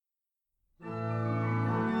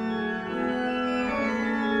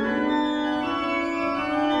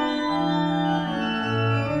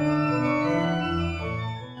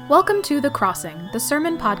Welcome to The Crossing, the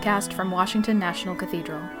sermon podcast from Washington National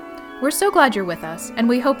Cathedral. We're so glad you're with us, and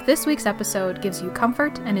we hope this week's episode gives you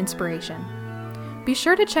comfort and inspiration. Be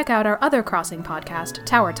sure to check out our other Crossing podcast,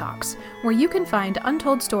 Tower Talks, where you can find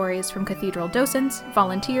untold stories from cathedral docents,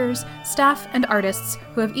 volunteers, staff, and artists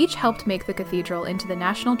who have each helped make the cathedral into the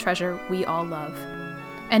national treasure we all love.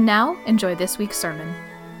 And now, enjoy this week's sermon.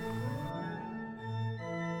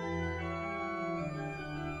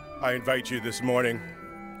 I invite you this morning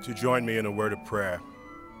to join me in a word of prayer.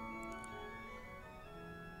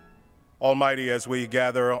 Almighty, as we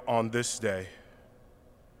gather on this day,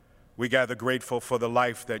 we gather grateful for the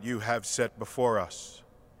life that you have set before us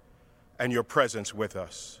and your presence with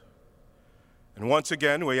us. And once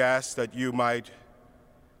again, we ask that you might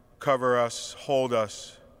cover us, hold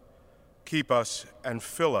us, keep us, and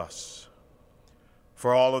fill us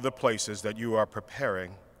for all of the places that you are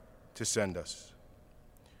preparing to send us.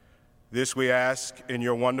 This we ask in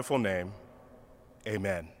your wonderful name.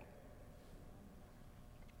 Amen.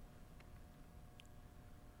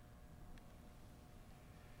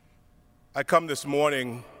 I come this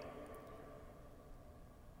morning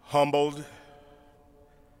humbled,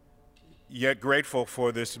 yet grateful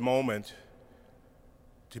for this moment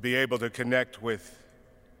to be able to connect with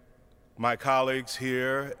my colleagues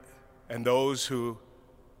here and those who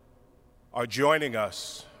are joining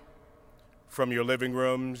us from your living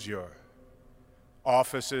rooms, your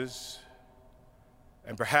offices,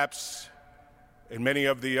 and perhaps in many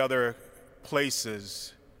of the other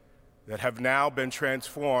places that have now been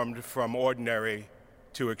transformed from ordinary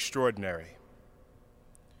to extraordinary,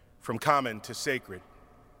 from common to sacred.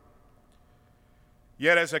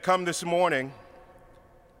 Yet as I come this morning,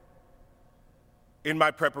 in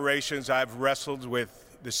my preparations, I've wrestled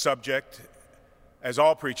with the subject, as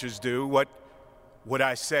all preachers do. What would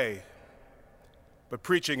I say? But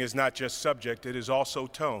preaching is not just subject, it is also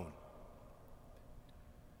tone.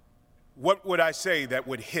 What would I say that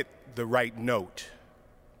would hit the right note?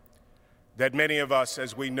 That many of us,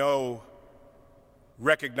 as we know,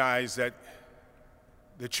 recognize that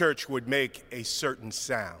the church would make a certain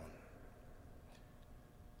sound.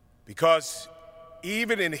 Because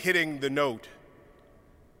even in hitting the note,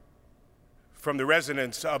 from the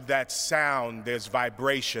resonance of that sound, there's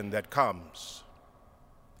vibration that comes.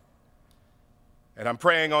 And I'm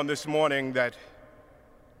praying on this morning that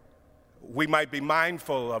we might be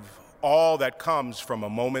mindful of all that comes from a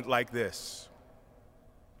moment like this.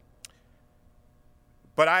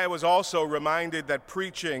 But I was also reminded that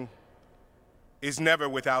preaching is never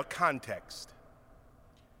without context.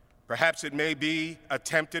 Perhaps it may be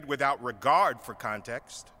attempted without regard for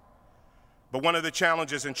context, but one of the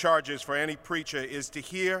challenges and charges for any preacher is to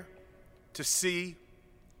hear, to see,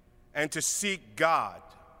 and to seek God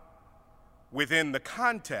within the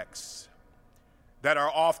contexts that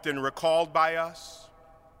are often recalled by us,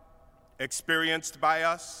 experienced by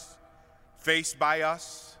us, faced by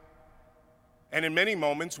us, and in many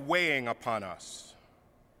moments weighing upon us.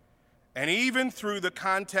 And even through the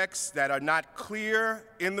contexts that are not clear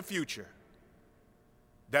in the future,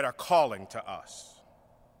 that are calling to us.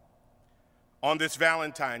 On this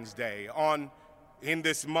Valentine's Day, in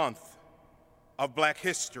this month of Black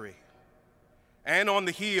History, and on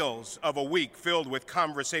the heels of a week filled with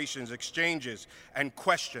conversations, exchanges, and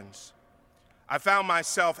questions, I found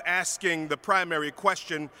myself asking the primary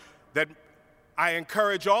question that I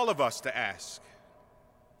encourage all of us to ask.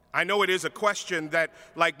 I know it is a question that,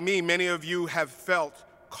 like me, many of you have felt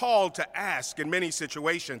called to ask in many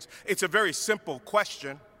situations. It's a very simple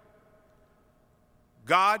question.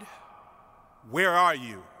 God, where are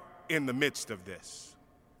you in the midst of this?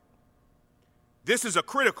 This is a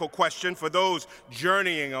critical question for those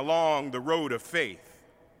journeying along the road of faith.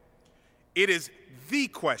 It is the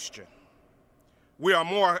question we are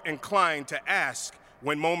more inclined to ask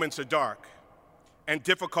when moments are dark and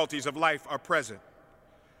difficulties of life are present.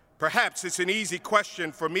 Perhaps it's an easy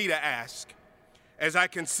question for me to ask as I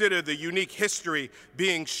consider the unique history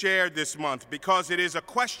being shared this month, because it is a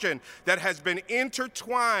question that has been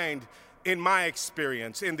intertwined in my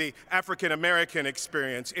experience, in the African American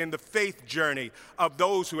experience, in the faith journey of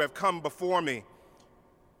those who have come before me.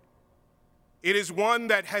 It is one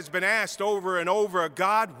that has been asked over and over,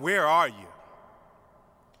 God, where are you?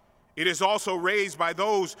 It is also raised by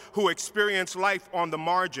those who experience life on the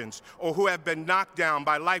margins or who have been knocked down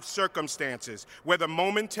by life circumstances, whether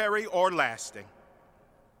momentary or lasting.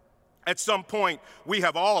 At some point, we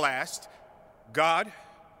have all asked, God,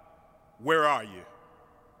 where are you?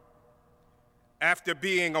 After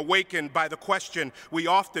being awakened by the question, we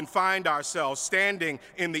often find ourselves standing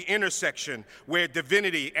in the intersection where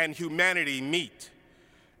divinity and humanity meet.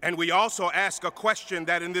 And we also ask a question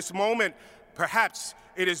that in this moment, perhaps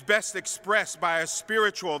it is best expressed by a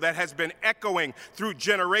spiritual that has been echoing through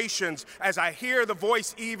generations, as I hear the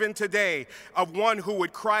voice even today of one who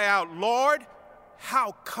would cry out, "Lord,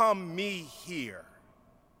 how come me here?"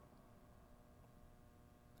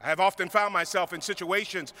 I have often found myself in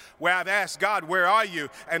situations where I've asked God, "Where are you?"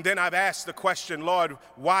 And then I've asked the question, "Lord,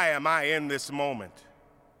 why am I in this moment?"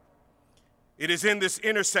 It is in this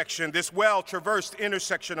intersection, this well-traversed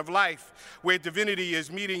intersection of life, where divinity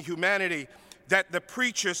is meeting humanity, that the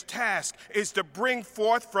preacher's task is to bring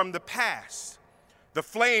forth from the past the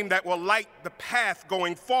flame that will light the path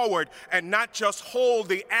going forward and not just hold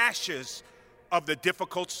the ashes of the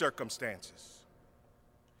difficult circumstances.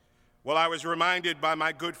 Well, I was reminded by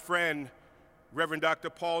my good friend, Reverend Dr.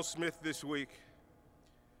 Paul Smith, this week,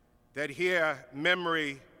 that here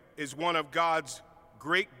memory is one of God's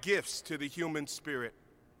great gifts to the human spirit.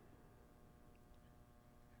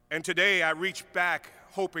 And today I reach back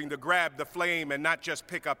hoping to grab the flame and not just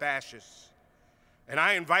pick up ashes. And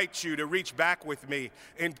I invite you to reach back with me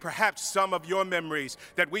in perhaps some of your memories,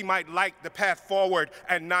 that we might light the path forward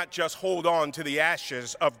and not just hold on to the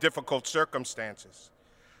ashes of difficult circumstances.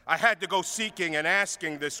 I had to go seeking and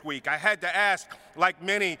asking this week. I had to ask, like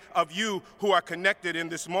many of you who are connected in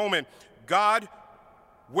this moment, God,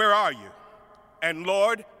 where are you? And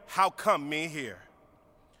Lord, how come me here?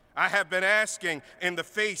 I have been asking in the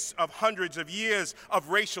face of hundreds of years of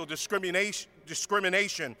racial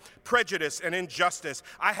discrimination, prejudice, and injustice.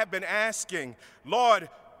 I have been asking, Lord,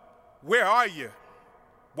 where are you?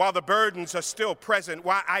 While the burdens are still present,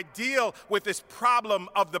 while I deal with this problem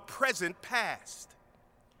of the present past.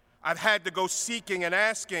 I've had to go seeking and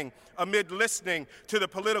asking amid listening to the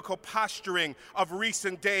political posturing of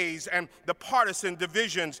recent days and the partisan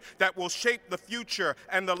divisions that will shape the future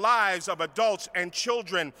and the lives of adults and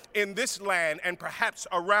children in this land and perhaps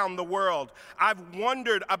around the world. I've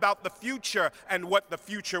wondered about the future and what the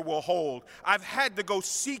future will hold. I've had to go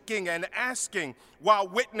seeking and asking while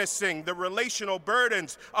witnessing the relational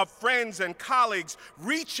burdens of friends and colleagues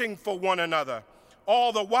reaching for one another,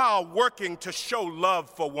 all the while working to show love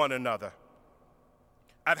for one another.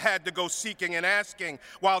 I've had to go seeking and asking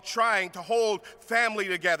while trying to hold family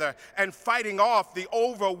together and fighting off the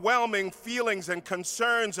overwhelming feelings and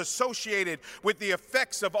concerns associated with the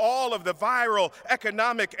effects of all of the viral,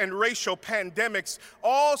 economic, and racial pandemics,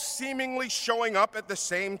 all seemingly showing up at the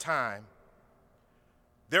same time.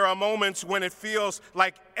 There are moments when it feels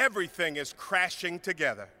like everything is crashing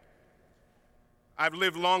together. I've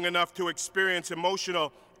lived long enough to experience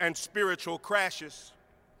emotional and spiritual crashes,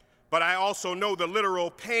 but I also know the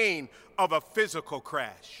literal pain of a physical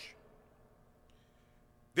crash.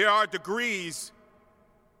 There are degrees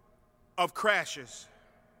of crashes,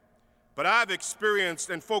 but I've experienced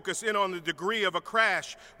and focused in on the degree of a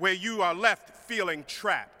crash where you are left feeling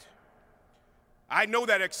trapped. I know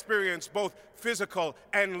that experience, both physical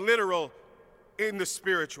and literal in the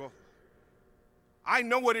spiritual. I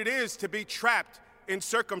know what it is to be trapped in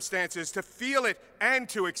circumstances, to feel it and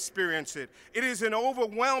to experience it. It is an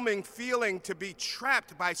overwhelming feeling to be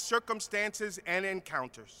trapped by circumstances and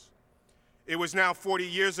encounters. It was now 40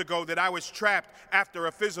 years ago that I was trapped after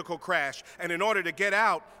a physical crash, and in order to get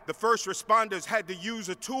out, the first responders had to use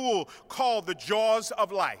a tool called the jaws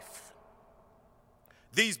of life.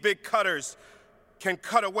 These big cutters can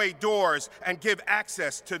cut away doors and give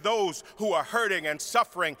access to those who are hurting and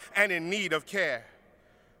suffering and in need of care.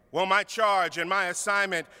 Well, my charge and my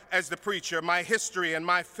assignment as the preacher, my history and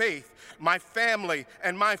my faith, my family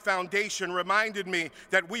and my foundation reminded me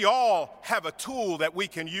that we all have a tool that we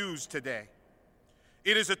can use today.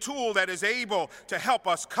 It is a tool that is able to help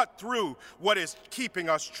us cut through what is keeping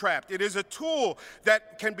us trapped. It is a tool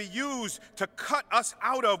that can be used to cut us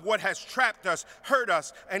out of what has trapped us, hurt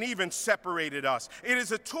us, and even separated us. It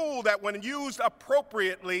is a tool that, when used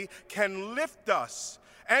appropriately, can lift us.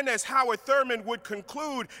 And as Howard Thurman would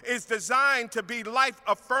conclude, is designed to be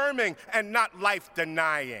life-affirming and not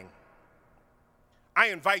life-denying. I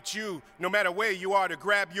invite you, no matter where you are, to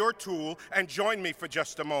grab your tool and join me for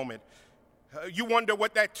just a moment. You wonder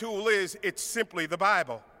what that tool is? It's simply the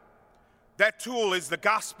Bible. That tool is the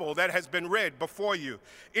gospel that has been read before you.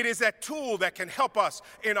 It is that tool that can help us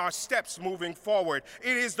in our steps moving forward.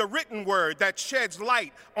 It is the written word that sheds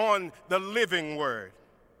light on the living word.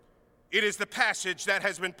 It is the passage that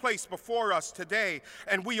has been placed before us today,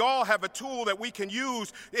 and we all have a tool that we can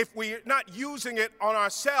use. If we're not using it on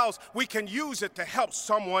ourselves, we can use it to help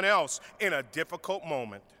someone else in a difficult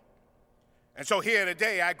moment. And so here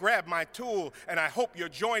today, I grab my tool, and I hope you're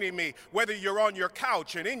joining me, whether you're on your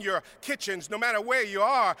couch and in your kitchens, no matter where you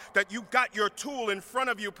are, that you've got your tool in front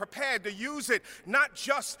of you, prepared to use it, not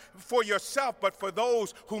just for yourself, but for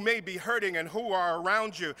those who may be hurting and who are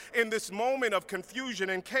around you. In this moment of confusion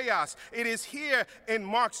and chaos, it is here in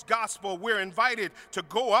Mark's gospel, we're invited to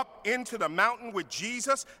go up into the mountain with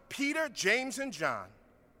Jesus, Peter, James, and John.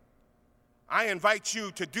 I invite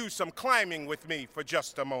you to do some climbing with me for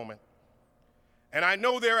just a moment. And I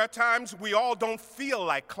know there are times we all don't feel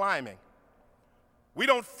like climbing. We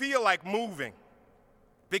don't feel like moving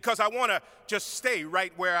because I want to just stay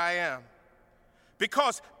right where I am.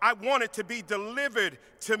 Because I want it to be delivered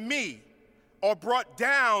to me or brought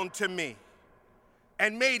down to me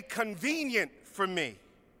and made convenient for me.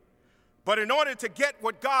 But in order to get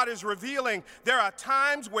what God is revealing, there are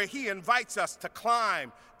times where He invites us to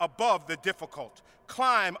climb above the difficult,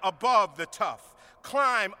 climb above the tough,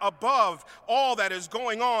 climb above all that is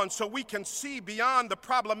going on so we can see beyond the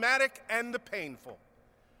problematic and the painful.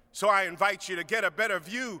 So I invite you to get a better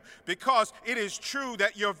view, because it is true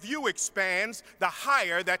that your view expands the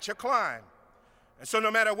higher that you climb. And so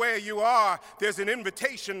no matter where you are, there's an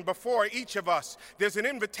invitation before each of us. There's an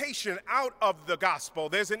invitation out of the gospel.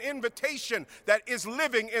 There's an invitation that is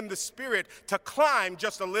living in the Spirit to climb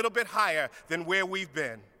just a little bit higher than where we've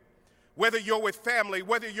been. Whether you're with family,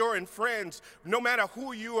 whether you're in friends, no matter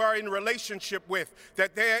who you are in relationship with,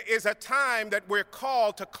 that there is a time that we're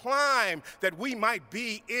called to climb, that we might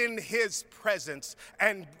be in His presence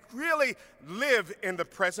and really live in the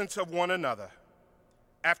presence of one another.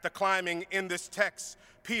 After climbing in this text,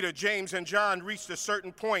 Peter, James, and John reached a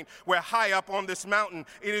certain point where high up on this mountain,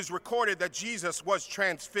 it is recorded that Jesus was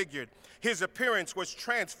transfigured. His appearance was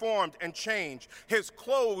transformed and changed. His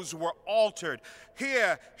clothes were altered.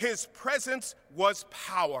 Here, His presence was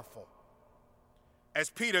powerful.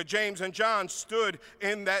 As Peter, James, and John stood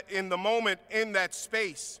in the moment, in that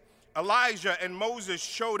space, Elijah and Moses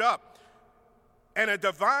showed up, and a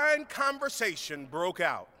divine conversation broke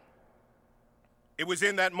out. It was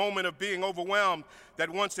in that moment of being overwhelmed that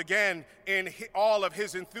once again, in all of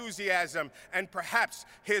his enthusiasm and perhaps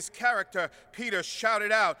his character, Peter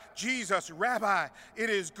shouted out, "Jesus, Rabbi, it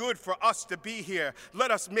is good for us to be here.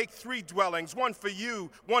 Let us make 3 dwellings, one for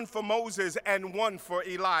you, one for Moses, and one for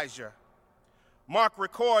Elijah." Mark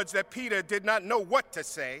records that Peter did not know what to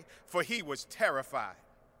say, for he was terrified.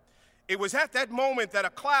 It was at that moment that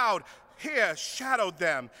a cloud here shadowed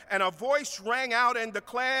them, and a voice rang out and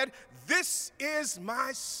declared, "This is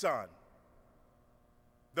my Son,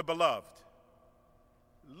 the beloved.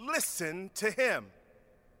 Listen to Him."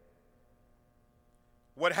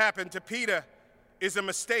 What happened to Peter is a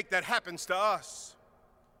mistake that happens to us.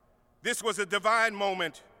 This was a divine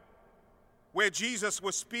moment where Jesus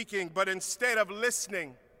was speaking, but instead of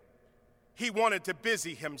listening, He wanted to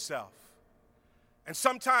busy Himself. And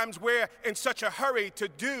sometimes we're in such a hurry to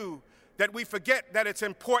do that we forget that it's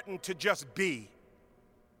important to just be.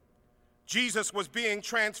 Jesus was being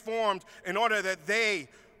transformed in order that they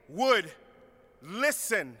would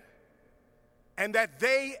listen, and that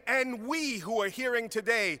they and we who are hearing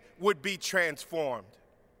today would be transformed.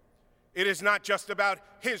 It is not just about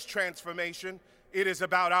His transformation, it is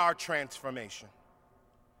about our transformation.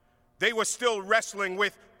 They were still wrestling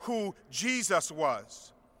with who Jesus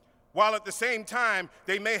was, while at the same time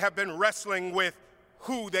they may have been wrestling with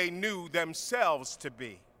who they knew themselves to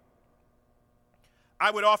be. I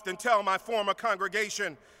would often tell my former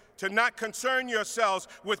congregation to not concern yourselves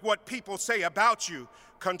with what people say about you.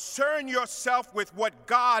 Concern yourself with what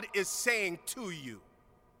God is saying to you.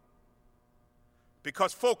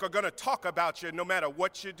 Because folk are going to talk about you no matter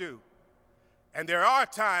what you do. And there are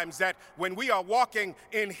times that when we are walking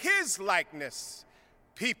in His likeness,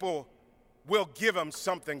 people will give Him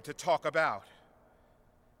something to talk about.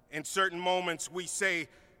 In certain moments, we say,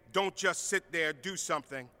 don't just sit there, do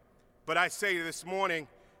something. But I say this morning,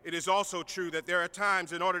 it is also true that there are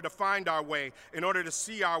times in order to find our way, in order to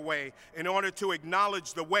see our way, in order to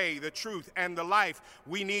acknowledge the way, the truth, and the life,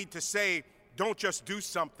 we need to say, don't just do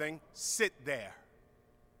something, sit there.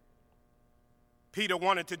 Peter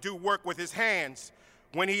wanted to do work with his hands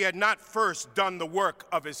when he had not first done the work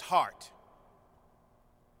of his heart.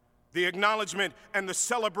 The acknowledgement and the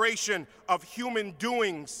celebration of human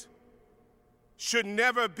doings should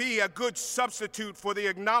never be a good substitute for the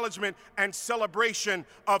acknowledgement and celebration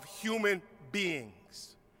of human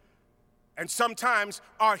beings. And sometimes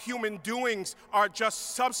our human doings are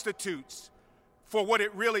just substitutes for what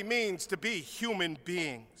it really means to be human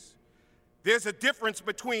beings. There's a difference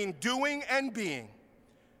between doing and being.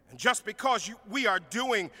 And just because we are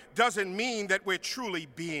doing doesn't mean that we're truly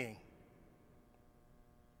being.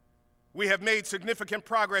 We have made significant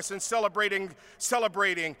progress in celebrating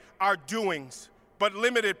our doings, but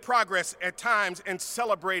limited progress at times in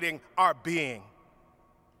celebrating our being.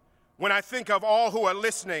 When I think of all who are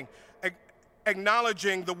listening,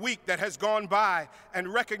 acknowledging the week that has gone by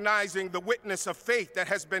and recognizing the witness of faith that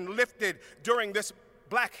has been lifted during this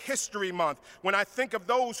Black History Month, when I think of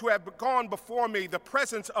those who have gone before me, the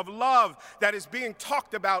presence of love that is being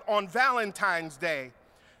talked about on Valentine's Day,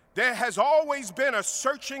 there has always been a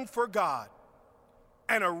searching for God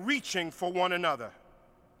and a reaching for one another.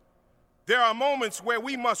 There are moments where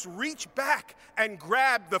we must reach back and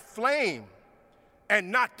grab the flame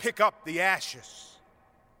and not pick up the ashes.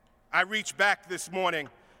 I reached back this morning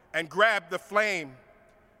and grabbed the flame,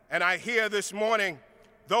 and I hear this morning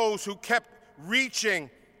those who kept reaching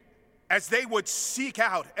as they would seek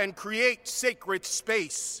out and create sacred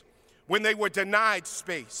space when they were denied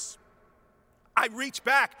space. I reach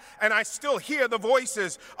back and I still hear the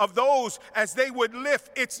voices of those as they would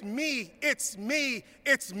lift, "It's me, it's me,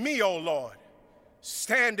 it's me, oh Lord,"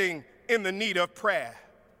 standing in the need of prayer.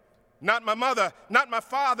 Not my mother, not my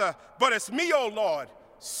father, but it's me, oh Lord,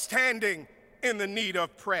 standing in the need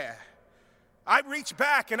of prayer. I reach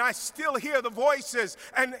back and I still hear the voices,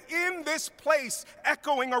 and in this place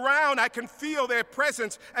echoing around, I can feel their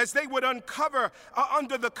presence as they would uncover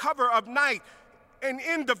under the cover of night and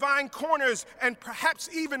in divine corners and perhaps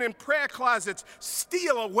even in prayer closets,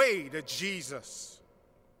 steal away to Jesus.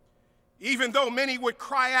 Even though many would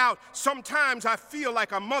cry out, sometimes I feel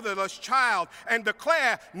like a motherless child and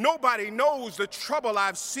declare, nobody knows the trouble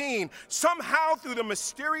I've seen. Somehow through the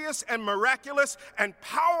mysterious and miraculous and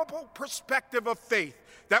powerful perspective of faith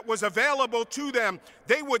that was available to them,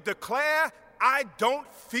 they would declare, I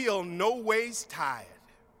don't feel no ways tired.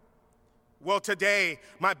 Well, today,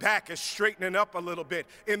 my back is straightening up a little bit.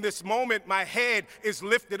 In this moment, my head is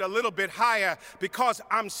lifted a little bit higher because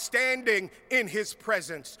I'm standing in His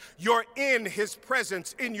presence. You're in His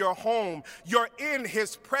presence in your home. You're in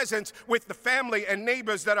His presence with the family and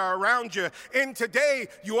neighbors that are around you. And today,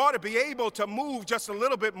 you ought to be able to move just a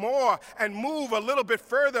little bit more and move a little bit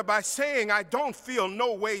further by saying, I don't feel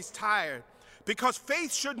no ways tired. Because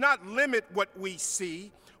faith should not limit what we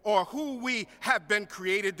see or who we have been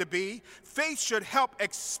created to be. Faith should help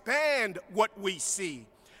expand what we see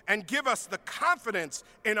and give us the confidence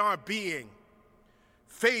in our being.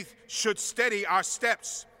 Faith should steady our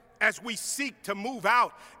steps as we seek to move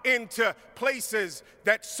out into places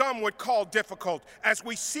that some would call difficult, as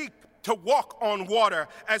we seek to walk on water,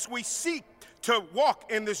 as we seek to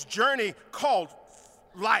walk in this journey called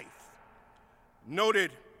life.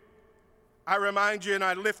 I remind you and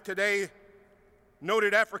I lift today,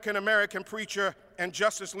 noted African-American preacher and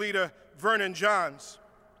justice leader Vernon Johns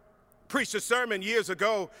preached a sermon years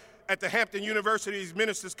ago at the Hampton University's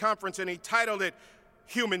Ministers Conference, and he titled it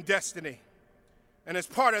Human Destiny. And as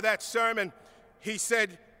part of that sermon, he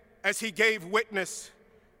said, as he gave witness,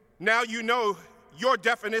 now you know your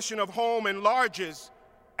definition of home enlarges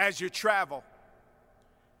as you travel.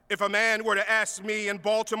 If a man were to ask me in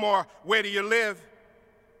Baltimore, where do you live?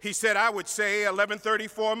 He said, I would say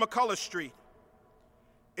 1134 McCullough Street.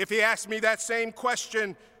 If he asked me that same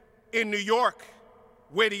question in New York,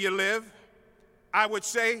 where do you live? I would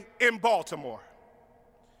say in Baltimore.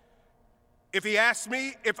 If he asked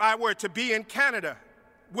me if I were to be in Canada,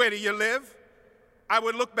 where do you live? I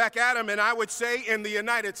would look back at him and I would say in the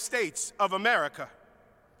United States of America.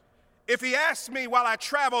 If he asked me while I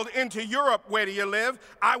traveled into Europe, where do you live?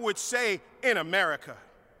 I would say in America.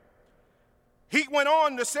 He went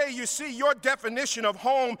on to say, you see, your definition of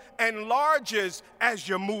home enlarges as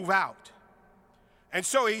you move out. And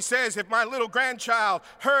so he says, if my little grandchild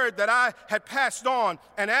heard that I had passed on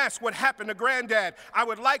and asked what happened to Granddad, I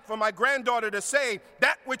would like for my granddaughter to say,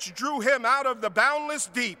 that which drew him out of the boundless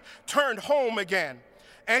deep turned home again.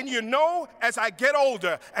 And you know, as I get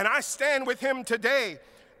older and I stand with him today,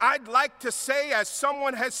 I'd like to say, as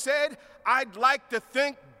someone has said, I'd like to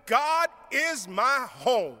think God is my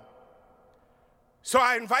home. So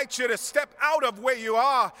I invite you to step out of where you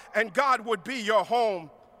are and God would be your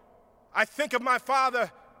home. I think of my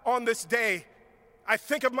father on this day. I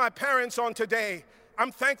think of my parents on today.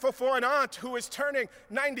 I'm thankful for an aunt who is turning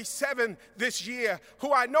 97 this year,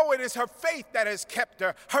 who I know it is her faith that has kept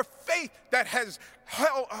her faith that has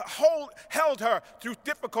held her through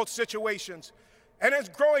difficult situations. And as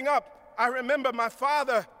growing up, I remember my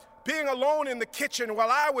father being alone in the kitchen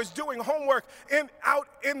while I was doing homework out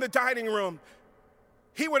in the dining room.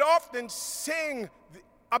 He would often sing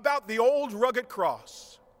about the old rugged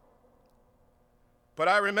cross. But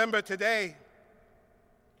I remember today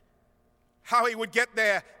how he would get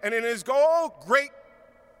there and in his great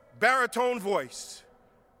baritone voice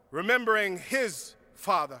remembering his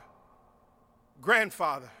father,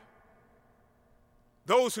 grandfather,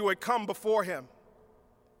 those who had come before him,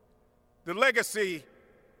 the legacy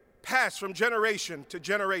passed from generation to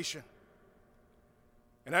generation.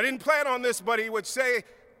 And I didn't plan on this, but he would say,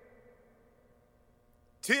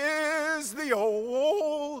 "'Tis the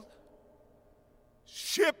old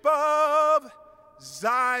ship of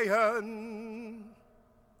Zion.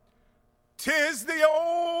 'Tis the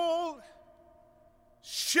old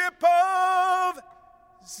ship of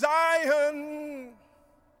Zion.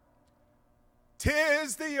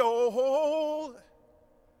 'Tis the old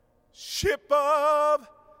ship of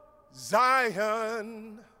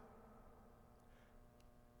Zion.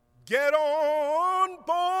 Get on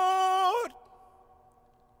board,